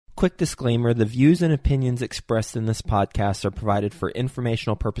quick disclaimer, the views and opinions expressed in this podcast are provided for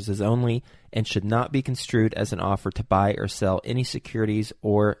informational purposes only and should not be construed as an offer to buy or sell any securities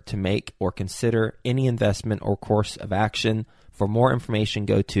or to make or consider any investment or course of action. For more information,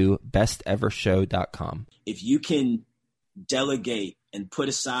 go to bestevershow.com. If you can delegate and put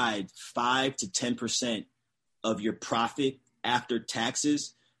aside 5 to 10% of your profit after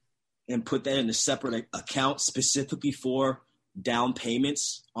taxes and put that in a separate account specifically for down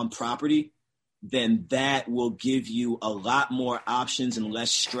payments on property, then that will give you a lot more options and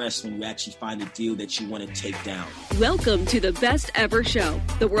less stress when you actually find a deal that you want to take down. Welcome to the Best Ever Show,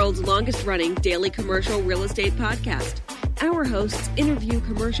 the world's longest running daily commercial real estate podcast. Our hosts interview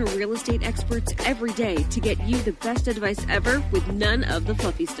commercial real estate experts every day to get you the best advice ever with none of the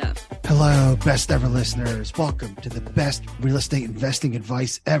fluffy stuff. Hello, Best Ever listeners. Welcome to the Best Real Estate Investing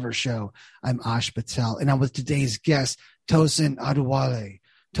Advice Ever Show. I'm Ash Patel, and I'm with today's guest, Tosin Adewale.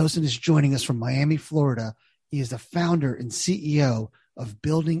 Tosin is joining us from Miami, Florida. He is the founder and CEO of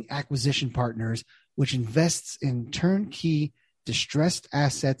Building Acquisition Partners, which invests in turnkey distressed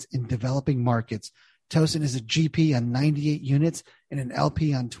assets in developing markets. Tosin is a GP on 98 units and an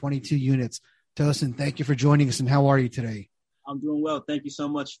LP on 22 units. Tosin, thank you for joining us, and how are you today? I'm doing well. Thank you so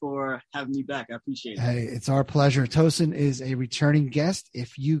much for having me back. I appreciate it. Hey, it's our pleasure. Tosin is a returning guest.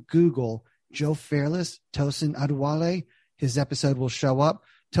 If you Google Joe Fairless, Tosin Adewale, his episode will show up.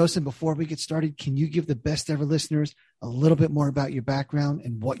 Tosin, before we get started, can you give the Best Ever listeners a little bit more about your background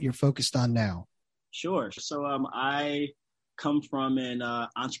and what you're focused on now? Sure. So I come from an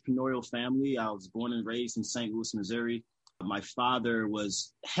entrepreneurial family. I was born and raised in St. Louis, Missouri. My father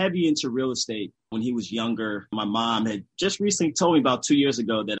was heavy into real estate when he was younger. My mom had just recently told me about 2 years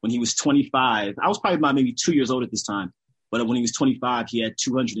ago that when he was 25, I was probably about maybe 2 years old at this time, but when he was 25, he had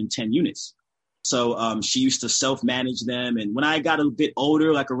 210 units. So she used to self-manage them. And when I got a bit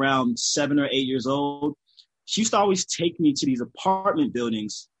older, like around 7 or 8 years old, she used to always take me to these apartment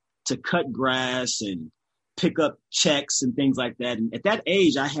buildings to cut grass and pick up checks and things like that. And at that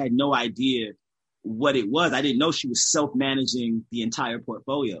age, I had no idea what it was. I didn't know she was self-managing the entire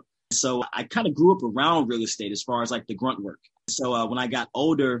portfolio. So I kind of grew up around real estate as far as like the grunt work. So when I got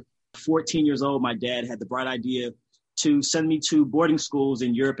older, 14 years old, my dad had the bright idea to send me to boarding schools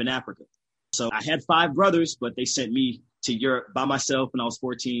in Europe and Africa. So I had 5 brothers, but they sent me to Europe by myself when I was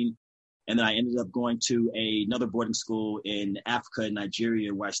 14. And then I ended up going to another boarding school in Africa and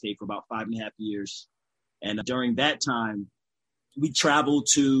Nigeria, where I stayed for about 5.5 years. And during that time, we traveled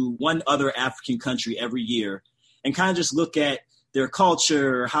to one other African country every year and kind of just look at their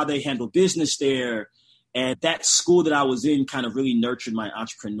culture, how they handle business there. And that school that I was in kind of really nurtured my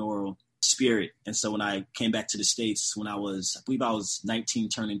entrepreneurial spirit. And so when I came back to the States, I believe I was 19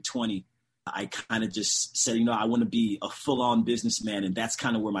 turning 20, I kind of just said, I want to be a full-on businessman. And that's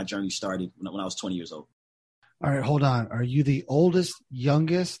kind of where my journey started when I was 20 years old. All right, hold on. Are you the oldest,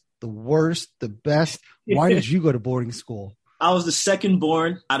 youngest, the worst, the best? Why did you go to boarding school? I was the second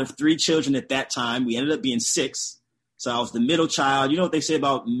born out of 3 children at that time. We ended up being 6. So I was the middle child. You know what they say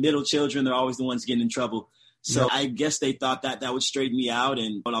about middle children? They're always the ones getting in trouble. So I guess they thought that would straighten me out.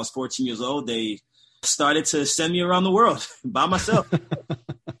 And when I was 14 years old, they started to send me around the world by myself.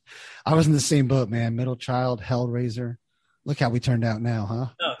 I was in the same boat, man. Middle child, hellraiser. Look how we turned out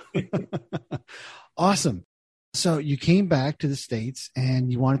now, huh? Oh. Awesome. So you came back to the States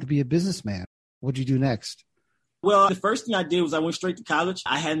and you wanted to be a businessman. What'd you do next? Well, the first thing I did was I went straight to college.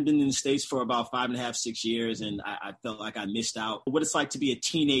 I hadn't been in the States for about 5.5, 6 years, and I felt like I missed out what it's like to be a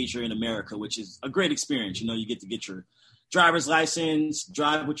teenager in America, which is a great experience. You get to get your driver's license,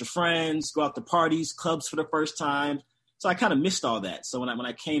 drive with your friends, go out to parties, clubs for the first time. So I kind of missed all that. So when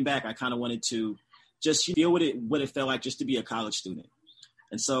I came back, I kind of wanted to just deal with what it felt like just to be a college student.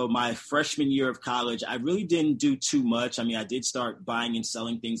 And so my freshman year of college, I really didn't do too much. I mean, I did start buying and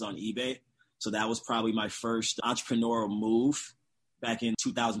selling things on eBay. So that was probably my first entrepreneurial move back in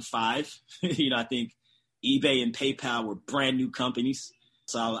 2005. I think eBay and PayPal were brand new companies.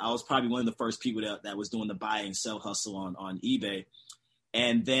 So I was probably one of the first people that was doing the buy and sell hustle on eBay.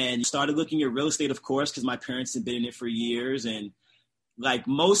 And then started looking at real estate, of course, because my parents had been in it for years. And like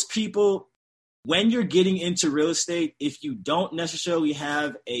most people, when you're getting into real estate, if you don't necessarily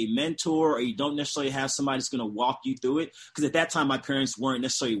have a mentor or you don't necessarily have somebody that's going to walk you through it, because at that time, my parents weren't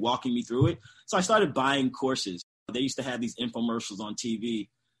necessarily walking me through it. So I started buying courses. They used to have these infomercials on TV.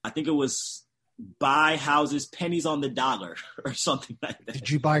 I think it was buy houses, pennies on the dollar or something like that. Did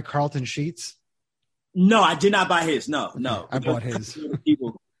you buy Carlton Sheets? No, I did not buy his. No. I bought his.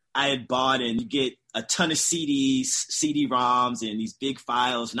 People I had bought, and you get a ton of CDs, CD-ROMs, and these big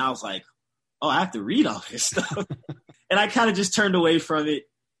files. And I was like, oh, I have to read all this stuff. And I kind of just turned away from it.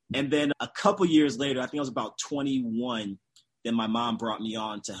 And then a couple years later, I think I was about 21, then my mom brought me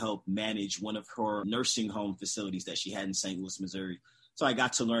on to help manage one of her nursing home facilities that she had in St. Louis, Missouri. So I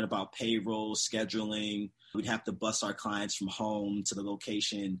got to learn about payroll, scheduling. We'd have to bus our clients from home to the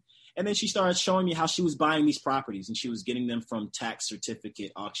location. And then she started showing me how she was buying these properties, and she was getting them from tax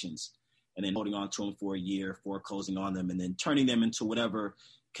certificate auctions and then holding on to them for a year, foreclosing on them, and then turning them into whatever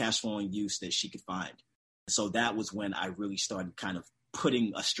cash flowing use that she could find. So that was when I really started kind of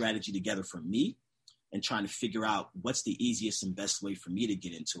putting a strategy together for me and trying to figure out what's the easiest and best way for me to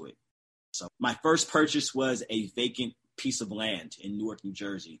get into it. So my first purchase was a vacant piece of land in Newark, New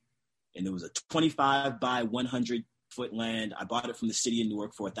Jersey. And it was a 25 by 100 foot land. I bought it from the city of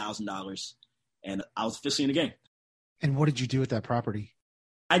Newark for $1,000, and I was officially in the game. And what did you do with that property?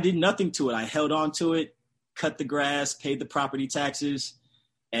 I did nothing to it. I held on to it, cut the grass, paid the property taxes,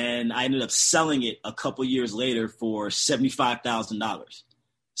 and I ended up selling it a couple years later for $75,000.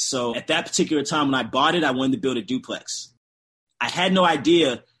 So at that particular time when I bought it, I wanted to build a duplex. I had no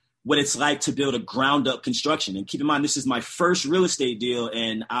idea what it's like to build a ground up construction. And keep in mind, this is my first real estate deal,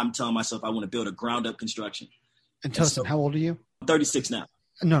 and I'm telling myself I want to build a ground up construction. And Tosin, how old are you? I'm 36 now.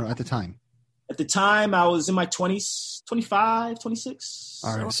 No, at the time. At the time, I was in my 20s, 25, 26.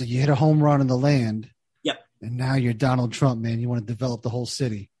 All right, so you hit a home run on the land. Yep. And now you're Donald Trump, man. You want to develop the whole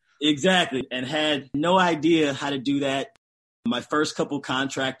city. Exactly. And had no idea how to do that. My first couple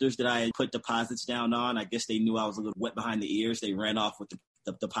contractors that I put deposits down on, I guess they knew I was a little wet behind the ears. They ran off with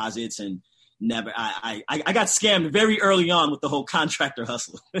the deposits and never. I got scammed very early on with the whole contractor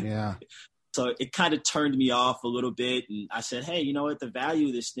hustle. Yeah. So it kind of turned me off a little bit. And I said, hey, you know what? The value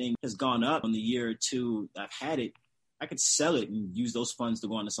of this thing has gone up in the year or two I've had it. I could sell it and use those funds to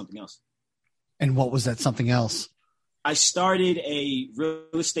go on to something else. And what was that something else? I started a real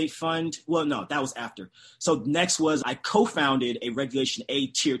estate fund. Well, no, that was after. So next was I co-founded a Regulation A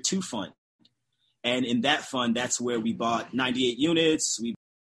Tier 2 fund. And in that fund, that's where we bought 98 units.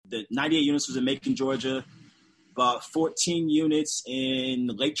 The 98 units was in Macon, Georgia. Bought 14 units in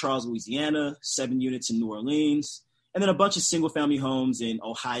Lake Charles, Louisiana, 7 units in New Orleans, and then a bunch of single-family homes in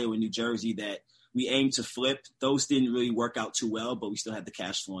Ohio and New Jersey that we aimed to flip. Those didn't really work out too well, but we still had the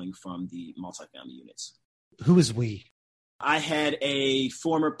cash flowing from the multifamily units. Who is we? I had a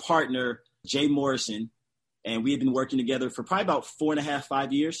former partner, Jay Morrison, and we had been working together for probably about 4.5,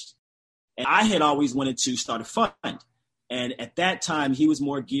 5 years. And I had always wanted to start a fund. And at that time, he was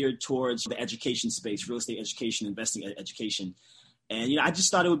more geared towards the education space, real estate education, investing education. And, I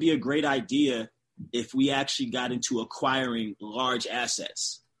just thought it would be a great idea if we actually got into acquiring large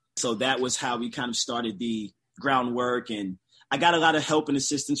assets. So that was how we kind of started the groundwork. And I got a lot of help and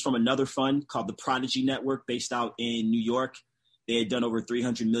assistance from another fund called the Prodigy Network based out in New York. They had done over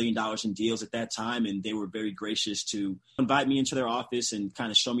 $300 million in deals at that time, and they were very gracious to invite me into their office and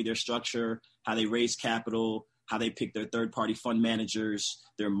kind of show me their structure, how they raise capital, how they pick their third-party fund managers,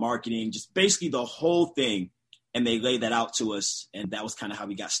 their marketing, just basically the whole thing. And they laid that out to us, and that was kind of how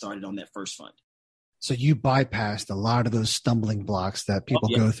we got started on that first fund. So you bypassed a lot of those stumbling blocks that people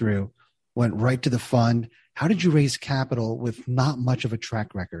go through, went right to the fund. How did you raise capital with not much of a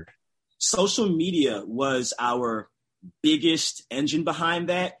track record? Social media was our biggest engine behind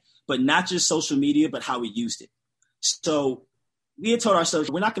that, but not just social media, but how we used it. So we had told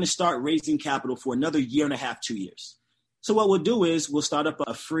ourselves, we're not going to start raising capital for another 1.5, 2 years. So what we'll do is we'll start up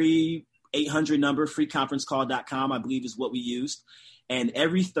a free 800 number, freeconferencecall.com, I believe is what we used. And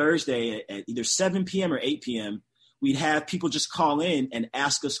every Thursday at either 7 p.m. or 8 p.m., we'd have people just call in and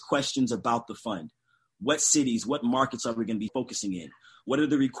ask us questions about the fund. What cities, what markets are we going to be focusing in? What are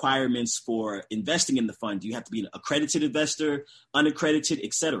the requirements for investing in the fund? Do you have to be an accredited investor, unaccredited,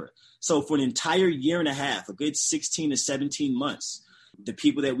 et cetera? So for an entire 1.5, a good 16 to 17 months, the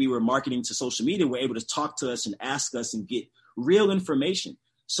people that we were marketing to social media were able to talk to us and ask us and get real information.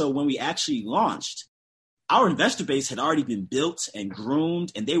 So when we actually launched, our investor base had already been built and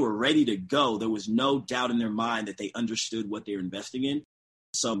groomed, and they were ready to go. There was no doubt in their mind that they understood what they were investing in.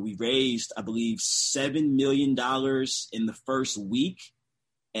 So we raised, I believe, $7 million in the first week,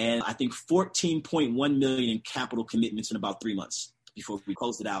 and I think $14.1 million in capital commitments in about 3 months before we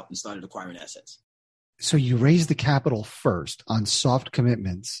closed it out and started acquiring assets. So you raised the capital first on soft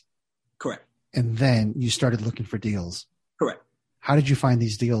commitments. Correct. And then you started looking for deals. Correct. How did you find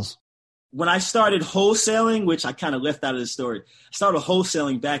these deals? When I started wholesaling, which I kind of left out of the story, I started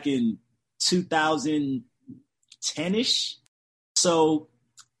wholesaling back in 2010-ish. So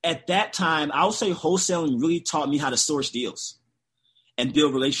at that time, I would say wholesaling really taught me how to source deals and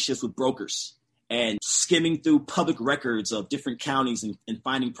build relationships with brokers and skimming through public records of different counties and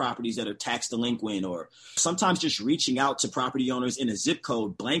finding properties that are tax delinquent, or sometimes just reaching out to property owners in a zip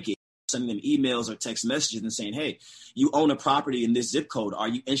code blanket, sending them emails or text messages and saying, hey, you own a property in this zip code. Are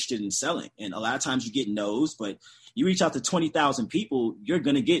you interested in selling? And a lot of times you get no's, but you reach out to 20,000 people, you're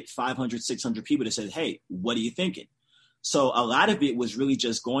going to get 500, 600 people that say, hey, what are you thinking? So a lot of it was really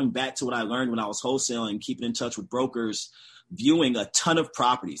just going back to what I learned when I was wholesaling, keeping in touch with brokers, viewing a ton of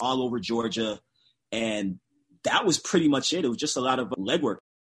properties all over Georgia. And that was pretty much it. It was just a lot of legwork.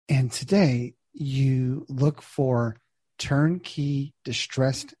 And today you look for turnkey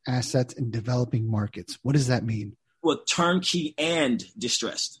distressed assets in developing markets. What does that mean? Well, turnkey and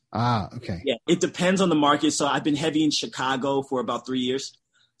distressed. Okay. Yeah, it depends on the market. So I've been heavy in Chicago for about 3 years.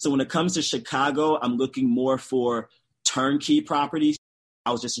 So when it comes to Chicago, I'm looking more for turnkey properties.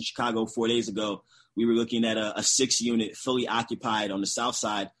 I was just in Chicago 4 days ago. We were looking at a 6-unit fully occupied on the south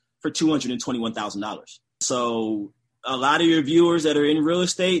side for $221,000. So a lot of your viewers that are in real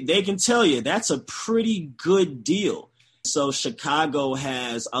estate, they can tell you that's a pretty good deal. So Chicago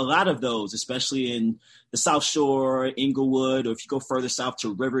has a lot of those, especially in the South Shore, Inglewood, or if you go further south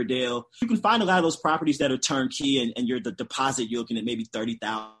to Riverdale, you can find a lot of those properties that are turnkey and the deposit, you're looking at maybe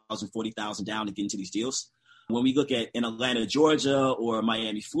 $30,000, $40,000 down to get into these deals. When we look at in Atlanta, Georgia, or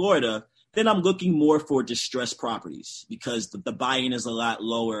Miami, Florida, then I'm looking more for distressed properties because the buy-in is a lot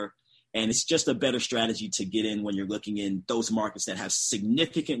lower. And it's just a better strategy to get in when you're looking in those markets that have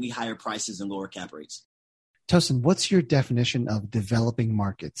significantly higher prices and lower cap rates. Tosin, what's your definition of developing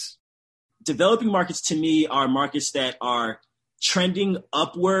markets? Developing markets to me are markets that are trending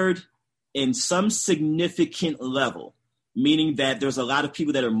upward in some significant level, meaning that there's a lot of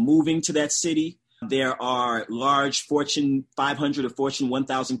people that are moving to that city. There are large Fortune 500 or Fortune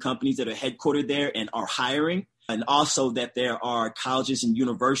 1000 companies that are headquartered there and are hiring. And also that there are colleges and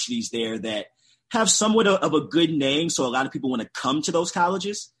universities there that have somewhat of a good name. So a lot of people want to come to those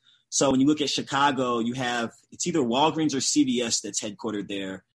colleges. So when you look at Chicago, you have, it's either Walgreens or CVS that's headquartered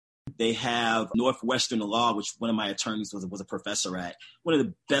there. They have Northwestern Law, which one of my attorneys was a professor at, one of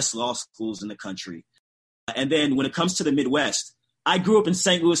the best law schools in the country. And then when it comes to the Midwest, I grew up in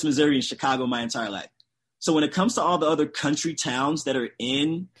St. Louis, Missouri, and Chicago my entire life. So when it comes to all the other country towns that are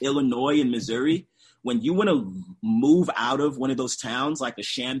in Illinois and Missouri, when you want to move out of one of those towns like a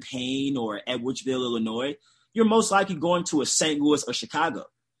Champaign or Edwardsville, Illinois, you're most likely going to a St. Louis or Chicago.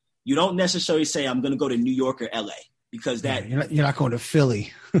 You don't necessarily say, I'm going to go to New York or LA because that you're not going to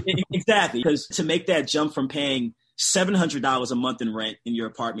Philly. Exactly. Because to make that jump from paying $700 a month in rent in your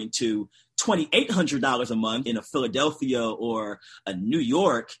apartment to $2,800 a month in a Philadelphia or a New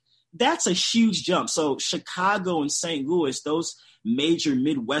York, that's a huge jump. So Chicago and St. Louis, those major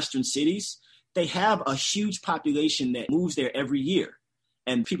Midwestern cities, they have a huge population that moves there every year.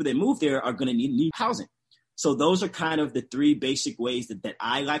 And people that move there are going to need housing. So those are kind of the three basic ways that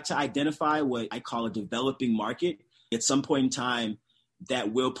I like to identify what I call a developing market. At some point in time,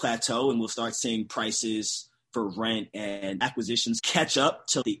 that will plateau and we'll start seeing prices for rent and acquisitions catch up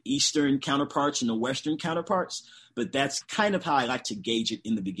to the Eastern counterparts and the Western counterparts. But that's kind of how I like to gauge it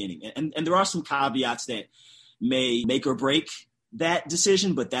in the beginning. And there are some caveats that may make or break that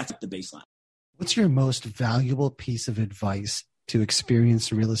decision, but that's the baseline. What's your most valuable piece of advice to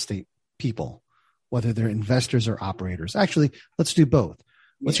experienced real estate people, whether they're investors or operators? Actually, let's do both.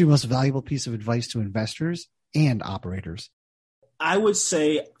 What's your most valuable piece of advice to investors and operators? I would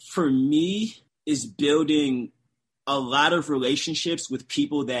say for me is building a lot of relationships with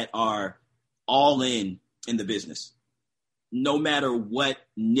people that are all in the business, no matter what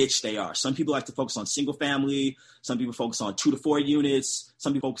niche they are. Some people like to focus on single family. Some people focus on 2 to 4 units.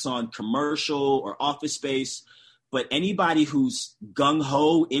 Some people focus on commercial or office space. But anybody who's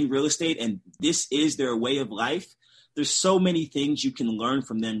gung-ho in real estate and this is their way of life, there's so many things you can learn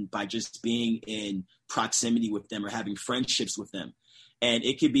from them by just being in proximity with them or having friendships with them. And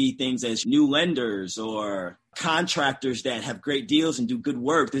it could be things as new lenders or contractors that have great deals and do good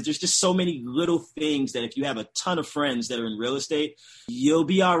work. There's just so many little things that if you have a ton of friends that are in real estate, you'll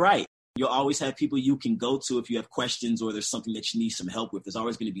be all right. You'll always have people you can go to if you have questions or there's something that you need some help with. There's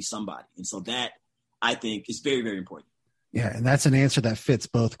always going to be somebody. And so that, I think, is very, very important. Yeah, and that's an answer that fits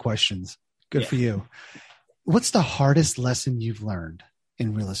both questions. Good for you. What's the hardest lesson you've learned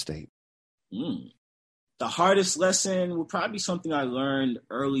in real estate? The hardest lesson will probably be something I learned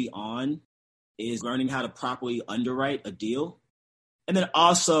early on is learning how to properly underwrite a deal. And then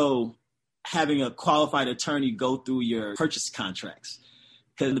also having a qualified attorney go through your purchase contracts.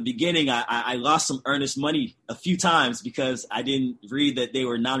 Because in the beginning, I lost some earnest money a few times because I didn't read that they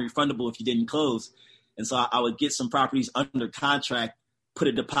were non-refundable if you didn't close. And so I would get some properties under contract, put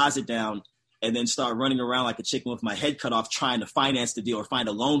a deposit down, and then start running around like a chicken with my head cut off trying to finance the deal or find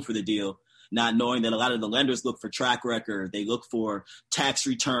a loan for the deal, not knowing that a lot of the lenders look for track record. They look for tax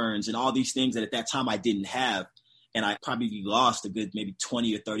returns and all these things that at that time I didn't have. And I probably lost a good maybe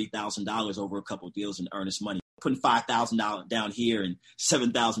 $20,000 or $30,000 over a couple of deals in earnest money, putting $5,000 down here and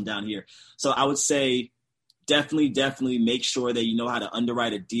 $7,000 down here. So I would say definitely make sure that you know how to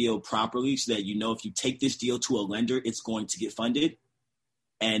underwrite a deal properly so that you know if you take this deal to a lender, it's going to get funded.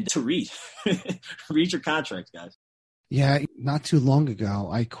 And to read your contracts, guys. Yeah, not too long ago,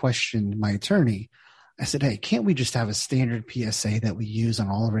 I questioned my attorney. I said, hey, can't we just have a standard PSA that we use on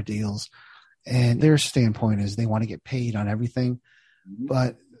all of our deals? And their standpoint is they want to get paid on everything. Mm-hmm.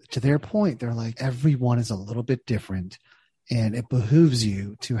 But to their point, they're like, everyone is a little bit different. And it behooves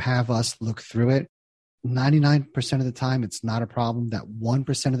you to have us look through it. 99% of the time, it's not a problem. That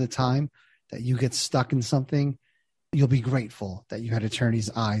 1% of the time that you get stuck in something, you'll be grateful that you had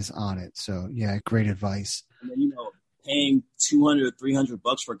attorney's eyes on it. So yeah, great advice. And then, paying $200 or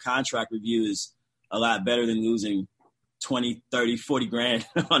 $300 for a contract review is a lot better than losing 20, 30, 40 grand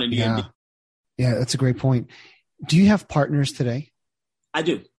on an EMD. Yeah, that's a great point. Do you have partners today? I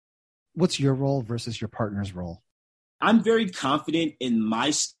do. What's your role versus your partner's role? I'm very confident in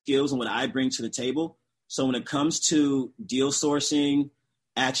my skills and what I bring to the table. So when it comes to deal sourcing,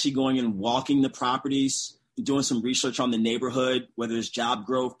 actually going and walking the properties, doing some research on the neighborhood, whether it's job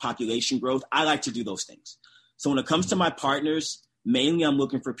growth, population growth, I like to do those things. So when it comes to my partners, mainly I'm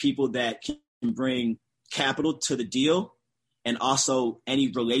looking for people that can bring capital to the deal and also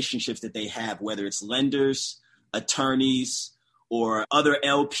any relationships that they have, whether it's lenders, attorneys, or other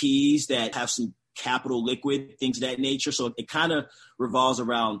LPs that have some capital liquid, things of that nature. So it kind of revolves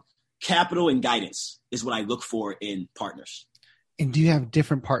around capital and guidance is what I look for in partners. And do you have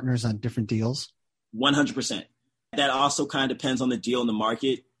different partners on different deals? 100%. That also kind of depends on the deal in the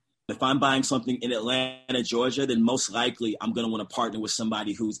market. If I'm buying something in Atlanta, Georgia, then most likely I'm going to want to partner with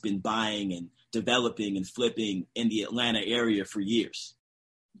somebody who's been buying and developing and flipping in the Atlanta area for years.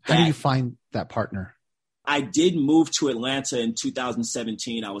 How do you find that partner? I did move to Atlanta in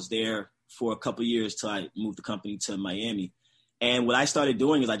 2017. I was there for a couple of years till I moved the company to Miami. And what I started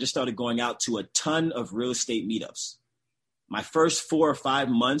doing is I just started going out to a ton of real estate meetups. My first 4 or 5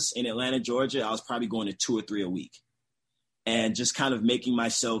 months in Atlanta, Georgia, I was probably going to 2 or 3 a week and just kind of making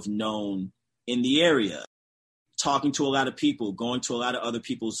myself known in the area, talking to a lot of people, going to a lot of other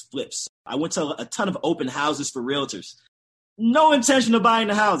people's flips. I went to a ton of open houses for realtors. No intention of buying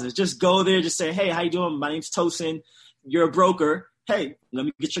the houses. Just go there, just say, hey, how you doing? My name's Tosin. You're a broker. Hey, let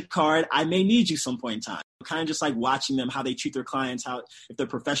me get your card. I may need you some point in time. Kind of just like watching them, how they treat their clients, how if they're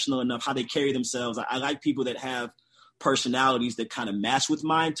professional enough, how they carry themselves. I like people that have personalities that kind of match with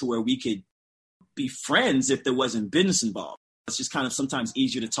mine to where we could be friends if there wasn't business involved. It's just kind of sometimes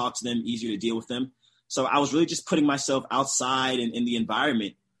easier to talk to them, easier to deal with them. So I was really just putting myself outside and in the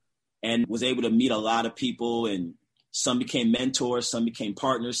environment and was able to meet a lot of people, and some became mentors, some became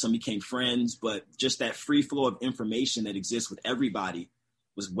partners, some became friends, but just that free flow of information that exists with everybody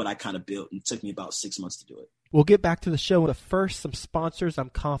was what I kind of built, and it took me about 6 months to do it. We'll get back to the show, but first, some sponsors I'm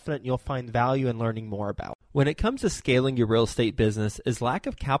confident you'll find value in learning more about. When it comes to scaling your real estate business, is lack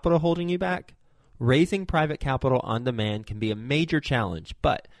of capital holding you back? Raising private capital on demand can be a major challenge,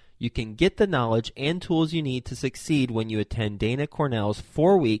 but you can get the knowledge and tools you need to succeed when you attend Dana Cornell's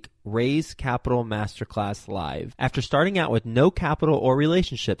 4-week Raise Capital Masterclass Live. After starting out with no capital or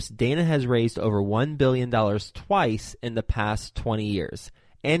relationships, Dana has raised over $1 billion twice in the past 20 years.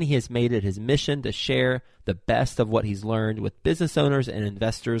 And he has made it his mission to share the best of what he's learned with business owners and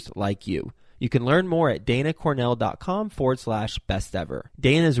investors like you. You can learn more at danacornell.com/best ever.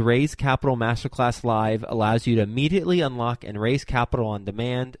 Dana's Raise Capital Masterclass Live allows you to immediately unlock and raise capital on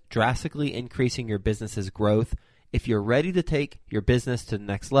demand, drastically increasing your business's growth. If you're ready to take your business to the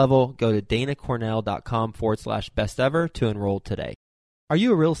next level, go to danacornell.com/best ever to enroll today. Are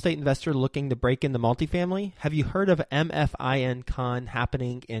you a real estate investor looking to break into multifamily? Have you heard of MFIN Con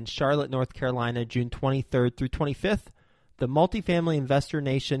happening in Charlotte, North Carolina, June 23rd through 25th? The Multifamily Investor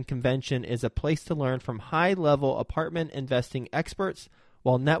Nation Convention is a place to learn from high-level apartment investing experts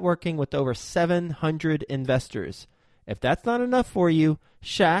while networking with over 700 investors. If that's not enough for you,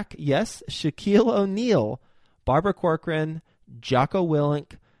 Shaq, yes, Shaquille O'Neal, Barbara Corcoran, Jocko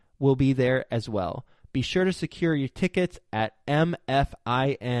Willink will be there as well. Be sure to secure your tickets at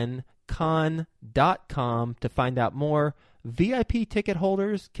mfincon.com to find out more. VIP ticket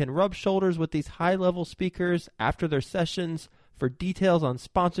holders can rub shoulders with these high-level speakers after their sessions. For details on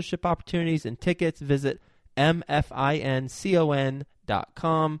sponsorship opportunities and tickets, visit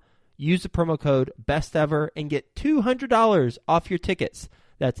mfincon.com. Use the promo code BESTEVER and get $200 off your tickets.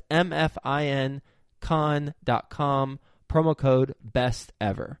 That's mfincon.com, promo code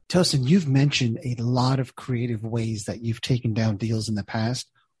BESTEVER. Tosin, you've mentioned a lot of creative ways that you've taken down deals in the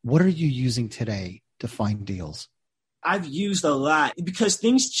past. What are you using today to find deals? I've used a lot because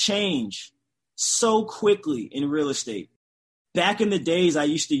things change so quickly in real estate. Back in the days, I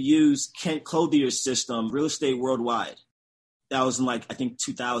used to use Kent Clothier's system, Real Estate Worldwide. That was in I think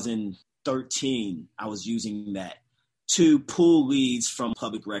 2013, I was using that to pull leads from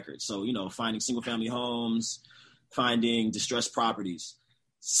public records. So, finding single family homes, finding distressed properties.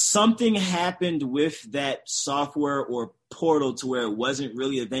 Something happened with that software or portal to where it wasn't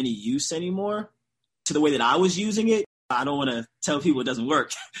really of any use anymore to the way that I was using it. I don't want to tell people it doesn't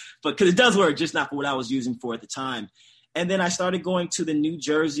work, but because it does work, just not for what I was using for at the time. And then I started going to the New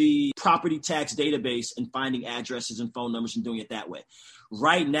Jersey property tax database and finding addresses and phone numbers and doing it that way.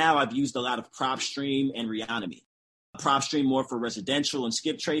 Right now, I've used a lot of PropStream and Reonomy. PropStream more for residential and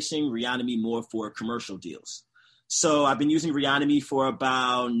skip tracing, Reonomy more for commercial deals. So I've been using Reonomy for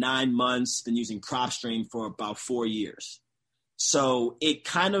about 9 months, been using PropStream for about 4 years. So it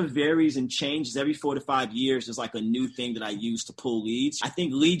kind of varies and changes every 4 to 5 years. There's like a new thing that I use to pull leads. I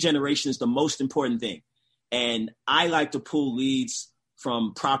think lead generation is the most important thing. And I like to pull leads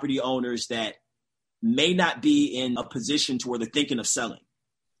from property owners that may not be in a position to where they're thinking of selling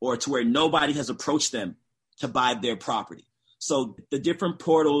or to where nobody has approached them to buy their property. So the different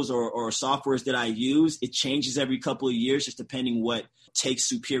portals or softwares that I use, it changes every couple of years, just depending what takes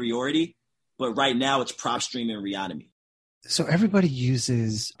superiority. But right now it's PropStream and Reonomy. So everybody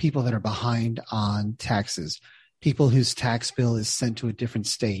uses people that are behind on taxes, people whose tax bill is sent to a different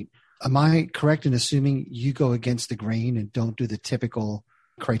state. Am I correct in assuming you go against the grain and don't do the typical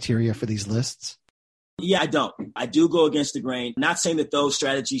criteria for these lists? Yeah, I don't. I do go against the grain. Not saying that those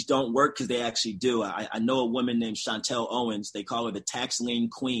strategies don't work, because they actually do. I know a woman named Chantel Owens. They call her the tax lien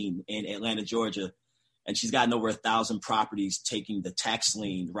queen in Atlanta, Georgia. And she's gotten over 1,000 properties taking the tax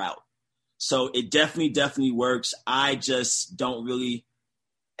lien route. So it definitely works. I just don't really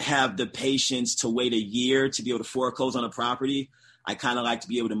have the patience to wait a year to be able to foreclose on a property. I kind of like to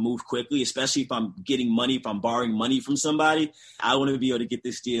be able to move quickly, especially if I'm getting money, if I'm borrowing money from somebody. I want to be able to get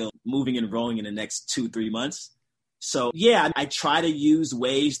this deal moving and rolling in the next 2-3 months. So yeah, I try to use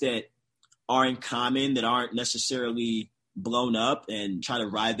ways that aren't common, that aren't necessarily blown up, and try to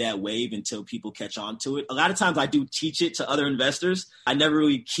ride that wave until people catch on to it. A lot of times I do teach it to other investors. I never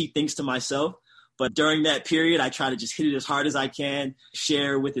really keep things to myself. But during that period, I try to just hit it as hard as I can,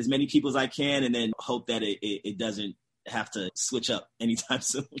 share with as many people as I can, and then hope that it doesn't have to switch up anytime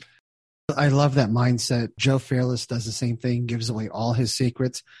soon. I love that mindset. Joe Fairless does the same thing, gives away all his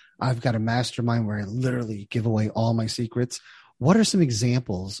secrets. I've got a mastermind where I literally give away all my secrets. What are some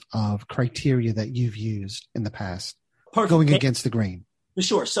examples of criteria that you've used in the past? Perfect. Going against the grain? For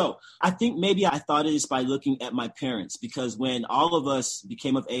sure. So I think maybe I thought it is by looking at my parents, because when all of us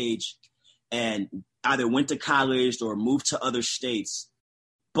became of age and either went to college or moved to other states,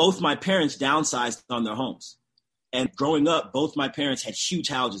 both my parents downsized on their homes. And growing up, both my parents had huge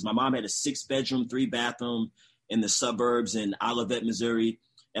houses. My mom had a 6-bedroom, 3-bathroom in the suburbs in Olivet, Missouri.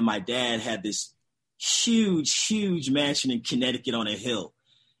 And my dad had this huge mansion in Connecticut on a hill.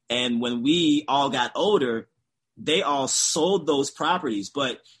 And when we all got older, they all sold those properties,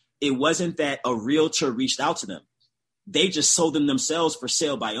 but it wasn't that a realtor reached out to them. They just sold them themselves for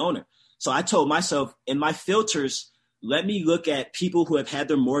sale by owner. So I told myself, in my filters, let me look at people who have had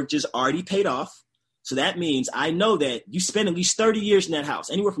their mortgages already paid off. So that means I know that you spend at least 30 years in that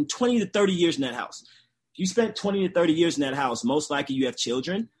house, anywhere from 20 to 30 years in that house. If you spent 20 to 30 years in that house, most likely you have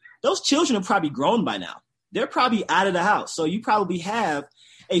children. Those children are probably grown by now. They're probably out of the house. So you probably have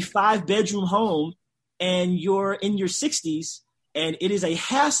a 5-bedroom home and you're in your 60s and it is a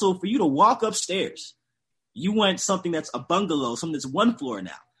hassle for you to walk upstairs. You want something that's a bungalow, something that's 1 floor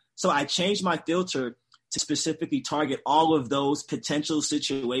now. So I changed my filter to specifically target all of those potential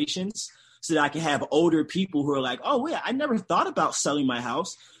situations so that I can have older people who are like, oh, yeah, I never thought about selling my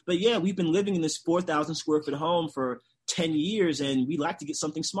house. But yeah, we've been living in this 4,000 square foot home for 10 years and we like to get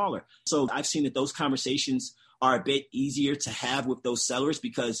something smaller. So I've seen that those conversations are a bit easier to have with those sellers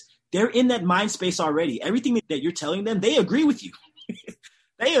because they're in that mind space already. Everything that you're telling them, they agree with you.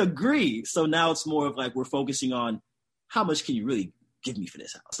 They agree. So now it's more of like we're focusing on how much can you really give me for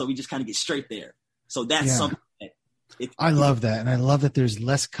this house? So we just kind of get straight there. So that's something that I love that. And I love that there's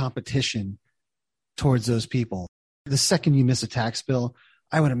less competition towards those people. The second you miss a tax bill,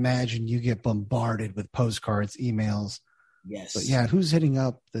 I would imagine you get bombarded with postcards, emails. Yes. But yeah, who's hitting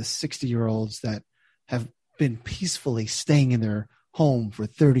up the 60-year-olds that have been peacefully staying in their home for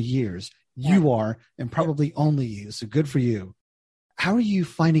 30 years? You are, and probably only you. So good for you. How are you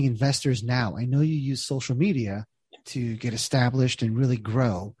finding investors now? I know you use social media to get established and really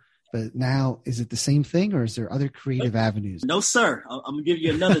grow, but now is it the same thing or is there other creative avenues? No, sir. I'm going to give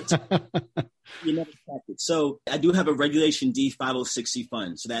you another tactic. So I do have a Regulation D 506C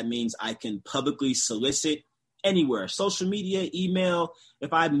fund. So that means I can publicly solicit anywhere, social media, email.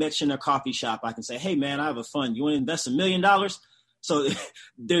 If I mention a coffee shop, I can say, hey, man, I have a fund. You want to invest $1 million? So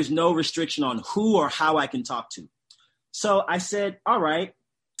there's no restriction on who or how I can talk to. So I said, all right,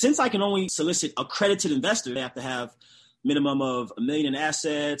 since I can only solicit accredited investors, they have to have minimum of $1 million in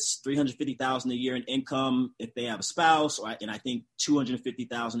assets, $350,000 a year in income if they have a spouse, and I think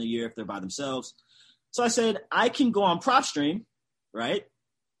 $250,000 a year if they're by themselves. So I said, I can go on PropStream, right,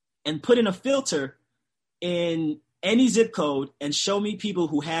 and put in a filter in any zip code and show me people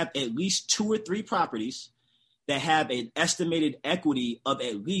who have at least 2 or 3 properties that have an estimated equity of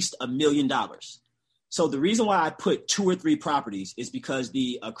at least $1 million. So the reason why I put 2 or 3 properties is because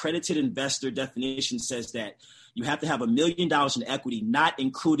the accredited investor definition says that you have to have $1 million in equity, not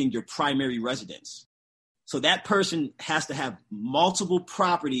including your primary residence. So that person has to have multiple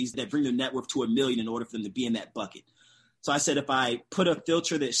properties that bring their net worth to $1 million in order for them to be in that bucket. So I said, if I put a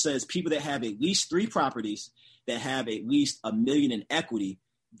filter that says people that have at least 3 properties that have at least $1 million in equity,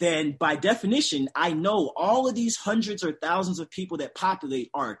 then by definition, I know all of these hundreds or thousands of people that populate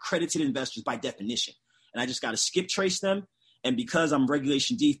are accredited investors by definition. And I just got to skip trace them. And because I'm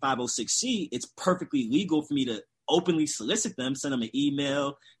Regulation D 506C, it's perfectly legal for me to openly solicit them, send them an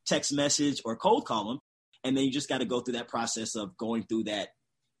email, text message, or cold call them. And then you just got to go through that process of going through that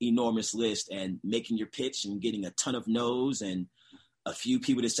enormous list and making your pitch and getting a ton of no's and a few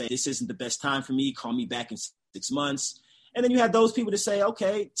people to say, this isn't the best time for me. Call me back in 6 months. And then you have those people to say,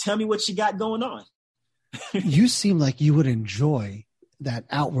 okay, tell me what you got going on. You seem like you would enjoy that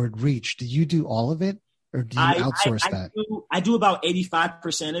outward reach. Do you do all of it or do you outsource that? I do about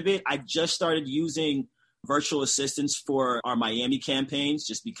 85% of it. I just started using virtual assistants for our Miami campaigns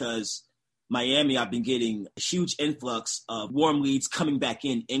just because Miami, I've been getting a huge influx of warm leads coming back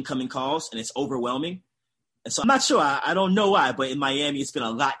in, incoming calls, and it's overwhelming. And so I'm not sure, I don't know why, but in Miami, it's been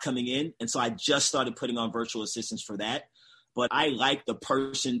a lot coming in. And so I just started putting on virtual assistants for that. But I like the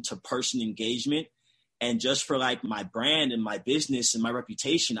person-to-person engagement. And just for like my brand and my business and my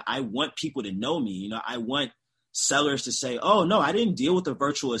reputation, I want people to know me. You know, I want sellers to say, oh, no, I didn't deal with a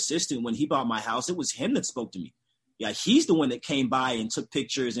virtual assistant when he bought my house. It was him that spoke to me. Yeah, he's the one that came by and took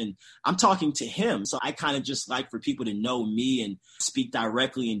pictures and I'm talking to him. So I kind of just like for people to know me and speak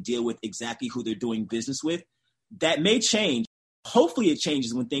directly and deal with exactly who they're doing business with. That may change. Hopefully it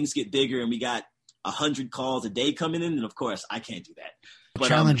changes when things get bigger and we got 100 calls a day coming in. And of course, I can't do that. The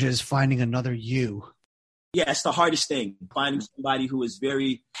challenge is finding another you. Yeah, it's the hardest thing. Finding somebody who is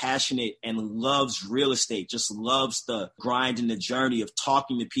very passionate and loves real estate, just loves the grind and the journey of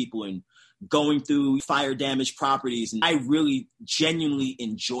talking to people and going through fire damaged properties. And I really genuinely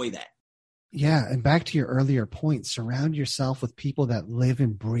enjoy that. Yeah. And back to your earlier point, surround yourself with people that live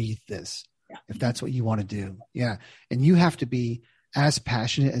and breathe this, if that's what you want to do. Yeah. And you have to be as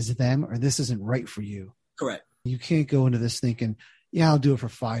passionate as them or this isn't right for you. Correct. You can't go into this thinking, yeah, I'll do it for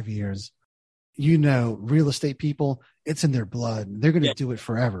 5 years. You know, real estate people, it's in their blood. They're going to do it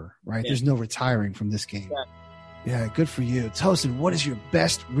forever, right? There's no retiring from this game. Yeah, good for you. Tosin, what is your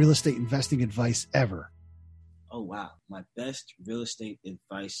best real estate investing advice ever? Oh, wow. My best real estate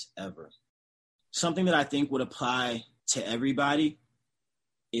advice ever. Something that I think would apply to everybody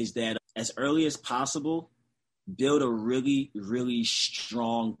is that as early as possible, build a really, really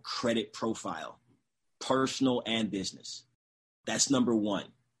strong credit profile, personal and business. That's number one.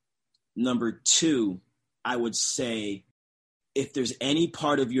 Number two, I would say if there's any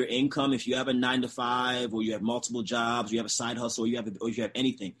part of your income, if you have a 9-to-5 or you have multiple jobs, you have a side hustle, or you have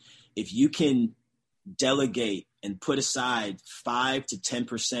anything, if you can delegate and put aside 5 to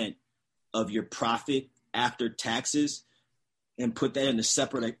 10% of your profit after taxes and put that in a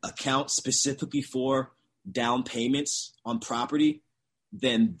separate account specifically for down payments on property,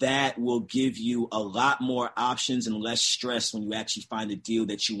 then that will give you a lot more options and less stress when you actually find a deal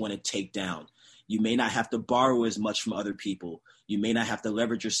that you want to take down. You may not have to borrow as much from other people. You may not have to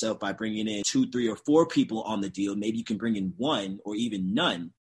leverage yourself by bringing in 2, 3, or 4 people on the deal. Maybe you can bring in 1 or even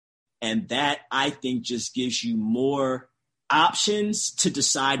none. And that, I think, just gives you more options to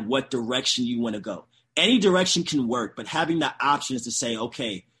decide what direction you want to go. Any direction can work, but having the options to say,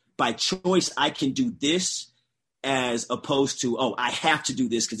 okay, by choice, I can do this as opposed to, oh, I have to do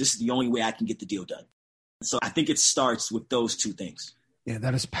this because this is the only way I can get the deal done. So I think it starts with those 2 things. Yeah,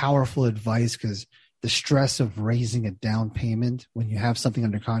 that is powerful advice because the stress of raising a down payment when you have something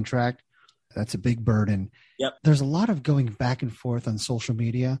under contract, That's a big burden. Yep. There's a lot of going back and forth on social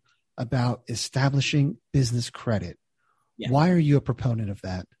media about establishing business credit. Yeah. Why are you a proponent of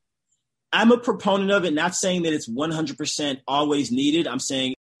that? I'm a proponent of it, not saying that it's 100% always needed. I'm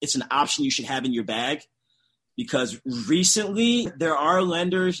saying it's an option you should have in your bag, because recently there are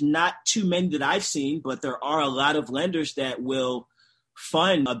lenders, not too many that I've seen, but there are a lot of lenders that will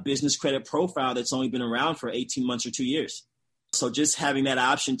fund a business credit profile that's only been around for 18 months or 2 years. So just having that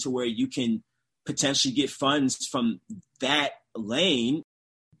option to where you can potentially get funds from that lane,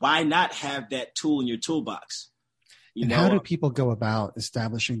 why not have that tool in your toolbox? How do people go about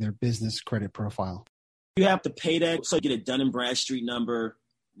establishing their business credit profile? You have to PAYDEX, so you get a Dun & Bradstreet number.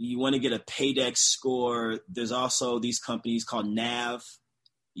 You want to get a PAYDEX score. There's also these companies called NAV,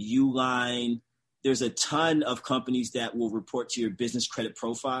 Uline. There's a ton of companies that will report to your business credit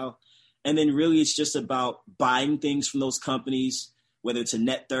profile. And then really it's just about buying things from those companies, whether it's a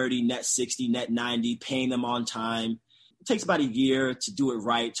net 30, net 60, net 90, paying them on time. It takes about a year to do it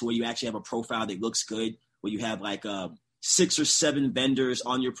right, to where you actually have a profile that looks good, where you have like 6 or 7 vendors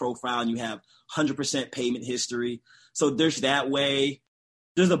on your profile and you have 100% payment history. So there's that way.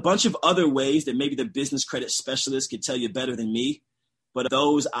 There's a bunch of other ways that maybe the business credit specialist could tell you better than me. But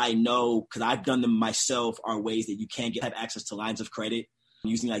those I know, because I've done them myself, are ways that you can have access to lines of credit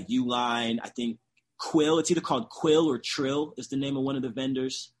using like Uline. I think Quill, it's either called Quill or Trill is the name of one of the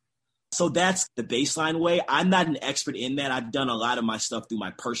vendors. So that's the baseline way. I'm not an expert in that. I've done a lot of my stuff through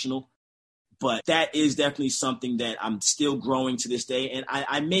my personal, but that is definitely something that I'm still growing to this day. And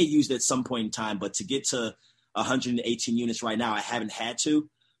I may use it at some point in time, but to get to 118 units right now, I haven't had to.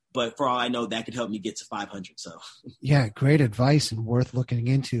 But for all I know, that could help me get to 500. So, yeah, great advice and worth looking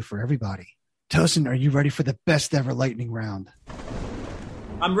into for everybody. Tosin, are you ready for the best ever lightning round?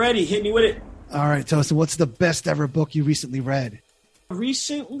 I'm ready. Hit me with it. All right, Tosin, what's the best ever book you recently read?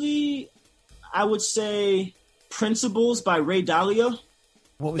 Recently, I would say Principles by Ray Dalio.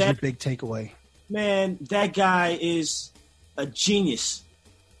 What was your big takeaway? Man, that guy is a genius.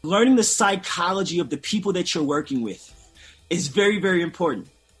 Learning the psychology of the people that you're working with is very, very important.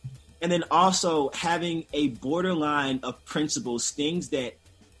 And then also having a borderline of principles, things that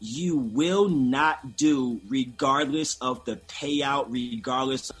you will not do regardless of the payout,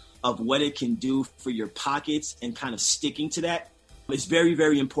 regardless of what it can do for your pockets, and kind of sticking to that is very,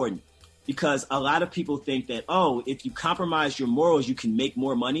 very important. Because a lot of people think that, oh, if you compromise your morals, you can make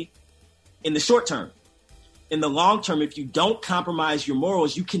more money in the short term. In the long term, if you don't compromise your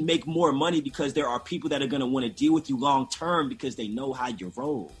morals, you can make more money because there are people that are going to want to deal with you long term because they know how you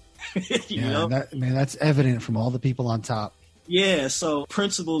roll. you know? That's evident from all the people on top. Yeah, so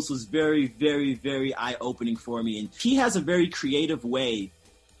Principles was very, very, very eye-opening for me. And he has a very creative way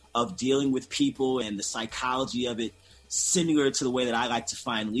of dealing with people and the psychology of it, similar to the way that I like to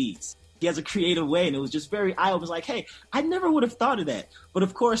find leads. He has a creative way, and it was just very eye-opening. I was like, hey, I never would have thought of that. But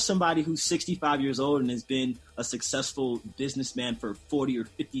of course, somebody who's 65 years old and has been a successful businessman for 40 or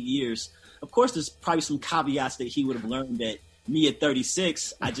 50 years, of course, there's probably some caveats that he would have learned that me at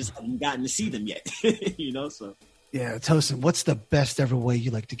 36, I just haven't gotten to see them yet, so. Yeah, Tosin, what's the best ever way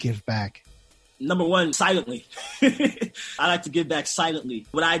you like to give back? Number one, silently. I like to give back silently.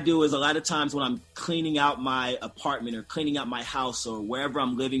 What I do is a lot of times when I'm cleaning out my apartment or cleaning out my house or wherever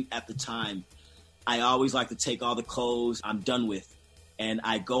I'm living at the time, I always like to take all the clothes I'm done with and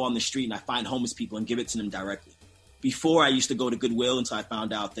I go on the street and I find homeless people and give it to them directly. Before I used to go to Goodwill until I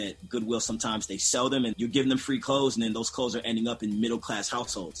found out that Goodwill, sometimes they sell them and you're giving them free clothes and then those clothes are ending up in middle-class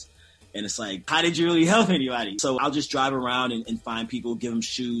households. And it's like, how did you really help anybody? So I'll just drive around and find people, give them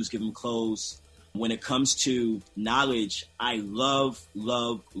shoes, give them clothes. When it comes to knowledge, I love,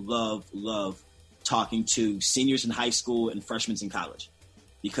 love, love, love talking to seniors in high school and freshmen in college,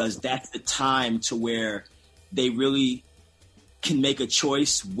 because that's the time to where they really can make a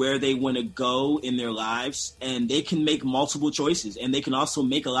choice where they want to go in their lives, and they can make multiple choices, and they can also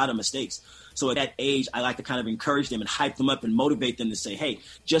make a lot of mistakes. So at that age, I like to kind of encourage them and hype them up and motivate them to say, hey,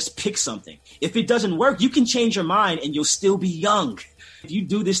 just pick something. If it doesn't work, you can change your mind and you'll still be young. If you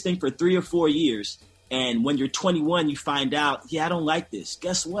do this thing for 3 or 4 years, and when you're 21, you find out, yeah, I don't like this.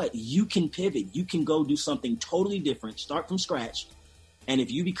 Guess what? You can pivot. You can go do something totally different, start from scratch. And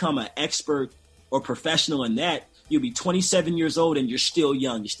if you become an expert or professional in that, you'll be 27 years old and you're still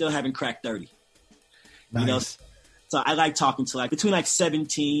young. You still haven't cracked 30. Nice. So I like talking to between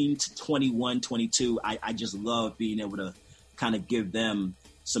 17 to 21, 22. I just love being able to kind of give them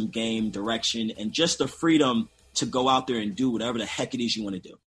some game direction and just the freedom to go out there and do whatever the heck it is you want to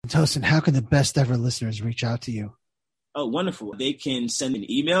do. Tosin, how can the best ever listeners reach out to you? Oh, wonderful. They can send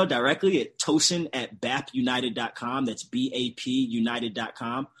an email directly at tosin@bapunited.com. That's BAP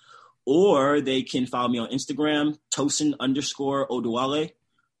United.com. or they can follow me on Instagram, Tosin_Oduwale,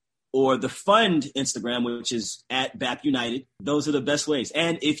 or the fund Instagram, which is at BAP United. Those are the best ways.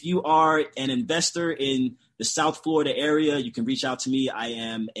 And if you are an investor in the South Florida area, you can reach out to me. I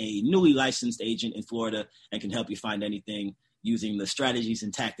am a newly licensed agent in Florida and can help you find anything using the strategies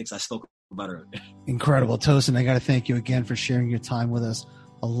and tactics I spoke about earlier. Incredible. Tosin, I got to thank you again for sharing your time with us.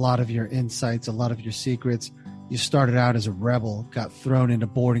 A lot of your insights, a lot of your secrets. You started out as a rebel, got thrown into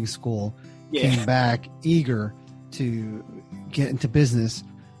boarding school, came back eager to get into business.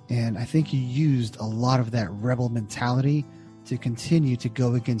 And I think you used a lot of that rebel mentality to continue to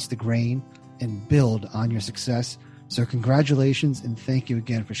go against the grain and build on your success. So congratulations, and thank you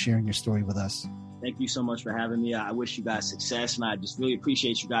again for sharing your story with us. Thank you so much for having me. I wish you guys success, and I just really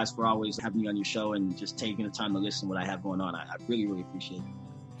appreciate you guys for always having me on your show and just taking the time to listen to what I have going on. I really, really appreciate it.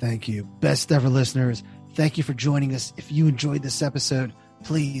 Thank you. Best ever listeners, thank you for joining us. If you enjoyed this episode,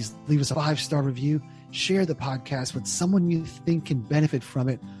 please leave us a 5-star review. Share the podcast with someone you think can benefit from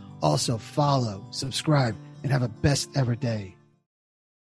it. Also, follow, subscribe, and have a best ever day.